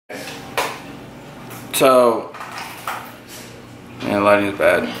So, man, lighting is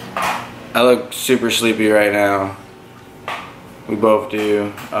bad. I look super sleepy right now. We both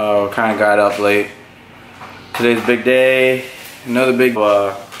do. Kind of got up late. Today's a big day. Another big.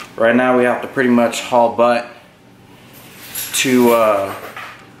 Right now we have to pretty much haul butt to the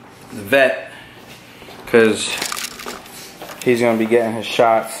vet because he's gonna be getting his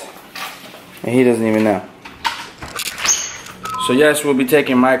shots, and he doesn't even know. So yes, we'll be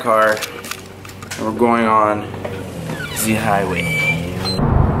taking my car. We're going on the highway.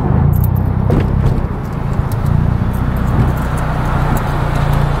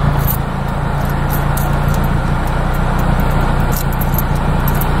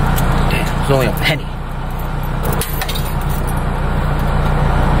 Damn, it's only a penny.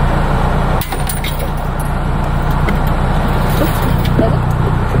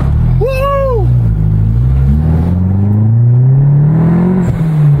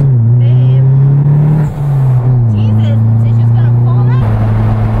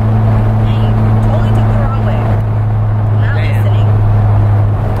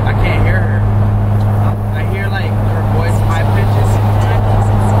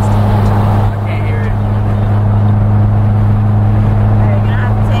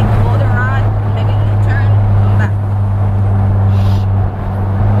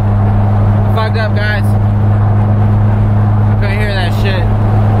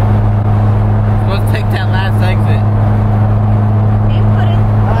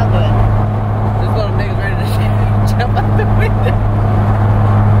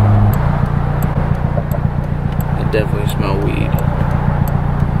 Definitely smell weed.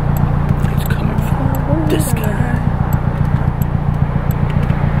 It's coming from this guy.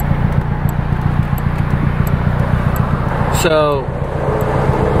 So,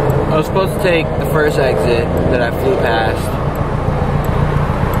 I was supposed to take the first exit that I flew past.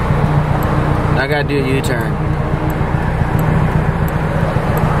 I gotta do a U-turn.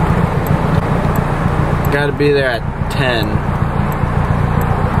 Gotta be there at 10.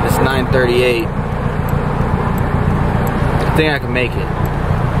 It's 9:38. I think I can make it.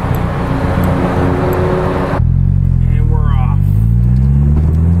 And we're off.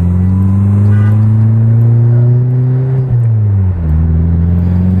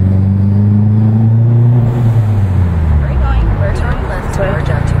 Where are you going? We're turning left towards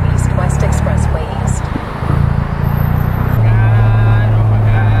to East-West Expressway East. Oh my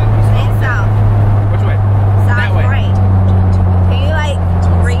God. Stay south. Which way? South That way. right. Can you like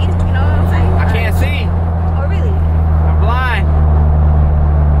read? You know what I'm saying? I can't see. Oh really? I'm blind.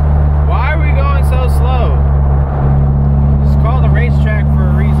 Why are we going so slow? It's called a racetrack for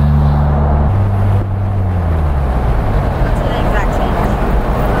a reason. What's the exact change?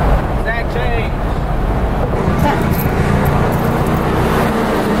 Exact change.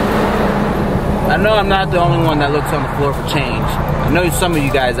 I know I'm not the only one that looks on the floor for change. I know some of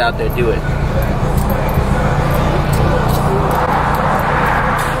you guys out there do it.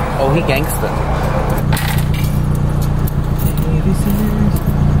 Oh, he gangsta.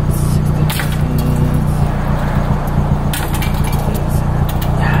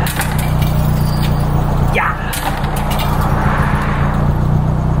 Yeah.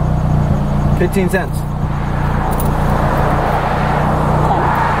 15 cents.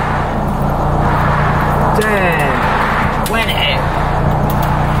 Dang. 20.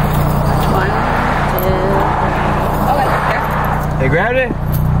 1, 2, 3. Oh wait, there. They grabbed it?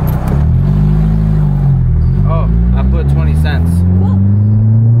 Oh, I put 20 cents. Cool.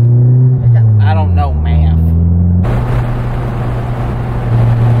 Good job. I don't know math.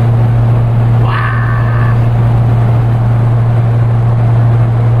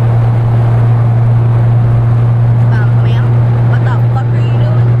 Ma'am, what the fuck are you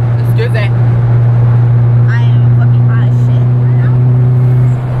doing? Excuse me. I am fucking hot as shit right now.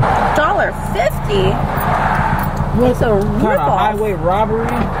 $1.50? It's a Kind of ripoff. highway robbery.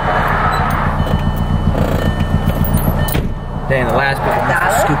 Dang, the last people must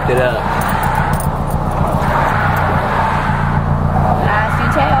have scooped it up. As you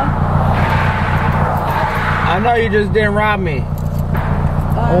tell. I know you just didn't rob me. 1,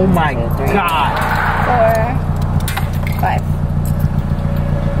 Oh my 2, 3, God. 4, 5.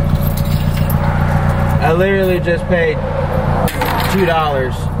 I literally just paid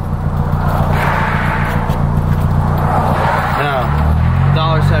 $2. No,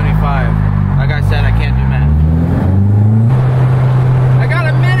 $1.75. Like I said, I can't do math. I got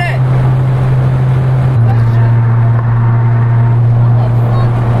a minute.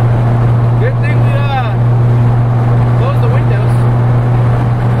 Good thing we closed the windows.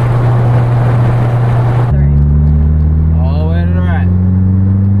 All the way to the right.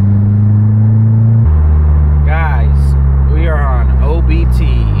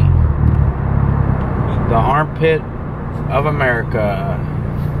 armpit of America.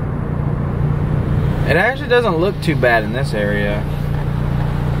 It actually doesn't look too bad in this area.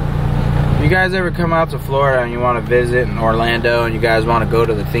 If you guys ever come out to Florida and you want to visit in Orlando and you guys want to go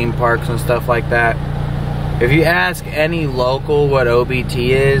to the theme parks and stuff like that, if you ask any local what OBT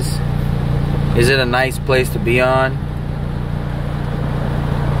is it a nice place to be on?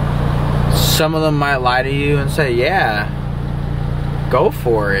 Some of them might lie to you and say, yeah, go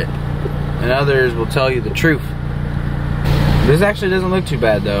for it. And others will tell you the truth. This actually doesn't look too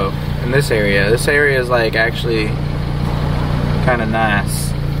bad though, in this area. This area is like actually kind of nice.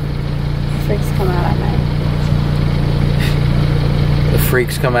 Freaks come out at night. The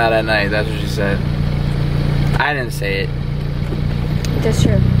freaks come out at night, that's what she said. I didn't say it. Just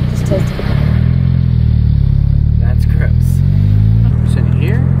true. Just tasty. That's gross. Sitting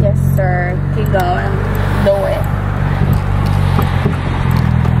here? Yes, sir. Keep going. Do it.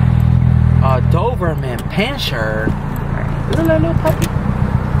 Doberman Pinscher. Isn't that a little puppy?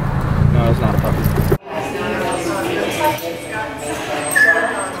 No, it's not a puppy.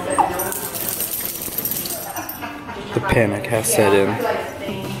 The panic has set in.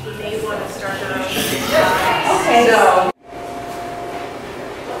 Okay.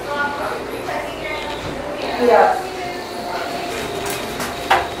 Yeah.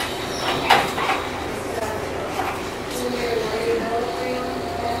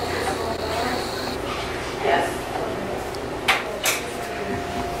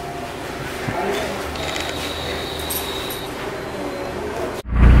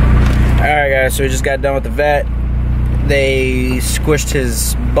 Alright guys, so we just got done with the vet. They squished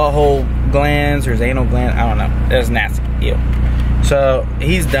his butthole glands or his anal gland, I don't know. It was nasty. Ew. So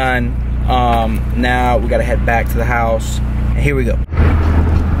he's done. Now we gotta head back to the house. And here we go.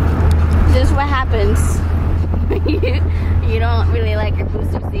 This is what happens. You don't really like your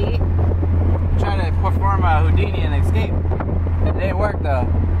booster seat. I'm trying to perform a Houdini and escape. It didn't work though.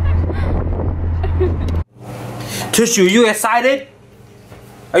 Tissue, you excited?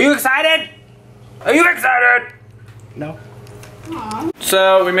 Are you excited? Are you excited? No. Aww.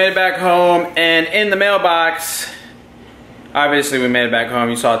 So we made it back home, and in the mailbox, obviously we made it back home.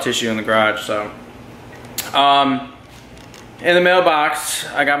 You saw Tissue in the garage, so. In the mailbox,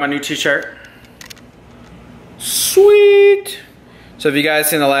 I got my new t-shirt. Sweet. So if you guys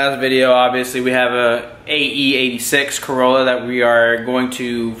seen the last video, obviously we have a AE86 Corolla that we are going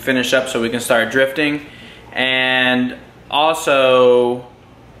to finish up so we can start drifting. And also,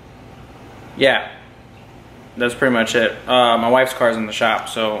 yeah, that's pretty much it. My wife's car's in the shop,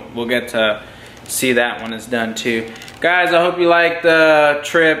 so we'll get to see that when it's done too. Guys, I hope you liked the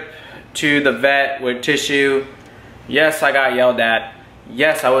trip to the vet with Tissue. Yes, I got yelled at.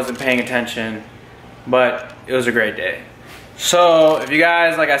 Yes, I wasn't paying attention, but it was a great day. So if you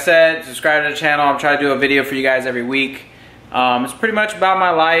guys, like I said, subscribe to the channel. I'm trying to do a video for you guys every week. It's pretty much about my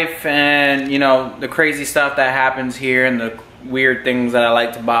life and, you know, the crazy stuff that happens here and the weird things that I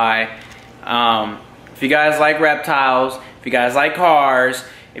like to buy. If you guys like reptiles, if you guys like cars,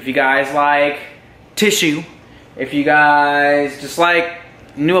 if you guys like Tissue, if you guys just like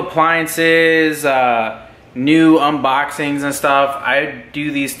new appliances, new unboxings and stuff, I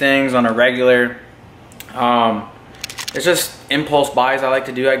do these things on a regular. It's just impulse buys I like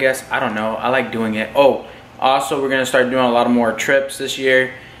to do, I guess. I don't know. I like doing it. Oh, also we're gonna start doing a lot of more trips this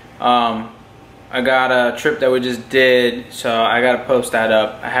year. I got a trip that we just did, so I gotta post that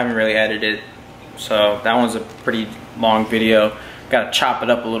up. I haven't really edited, so that one's a pretty long video. Gotta chop it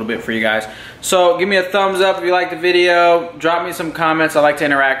up a little bit for you guys. So give me a thumbs up if you like the video. Drop me some comments. I like to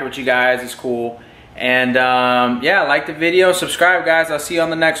interact with you guys. It's cool. And yeah, like the video, subscribe guys. I'll see you on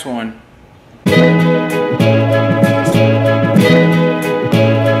the next one.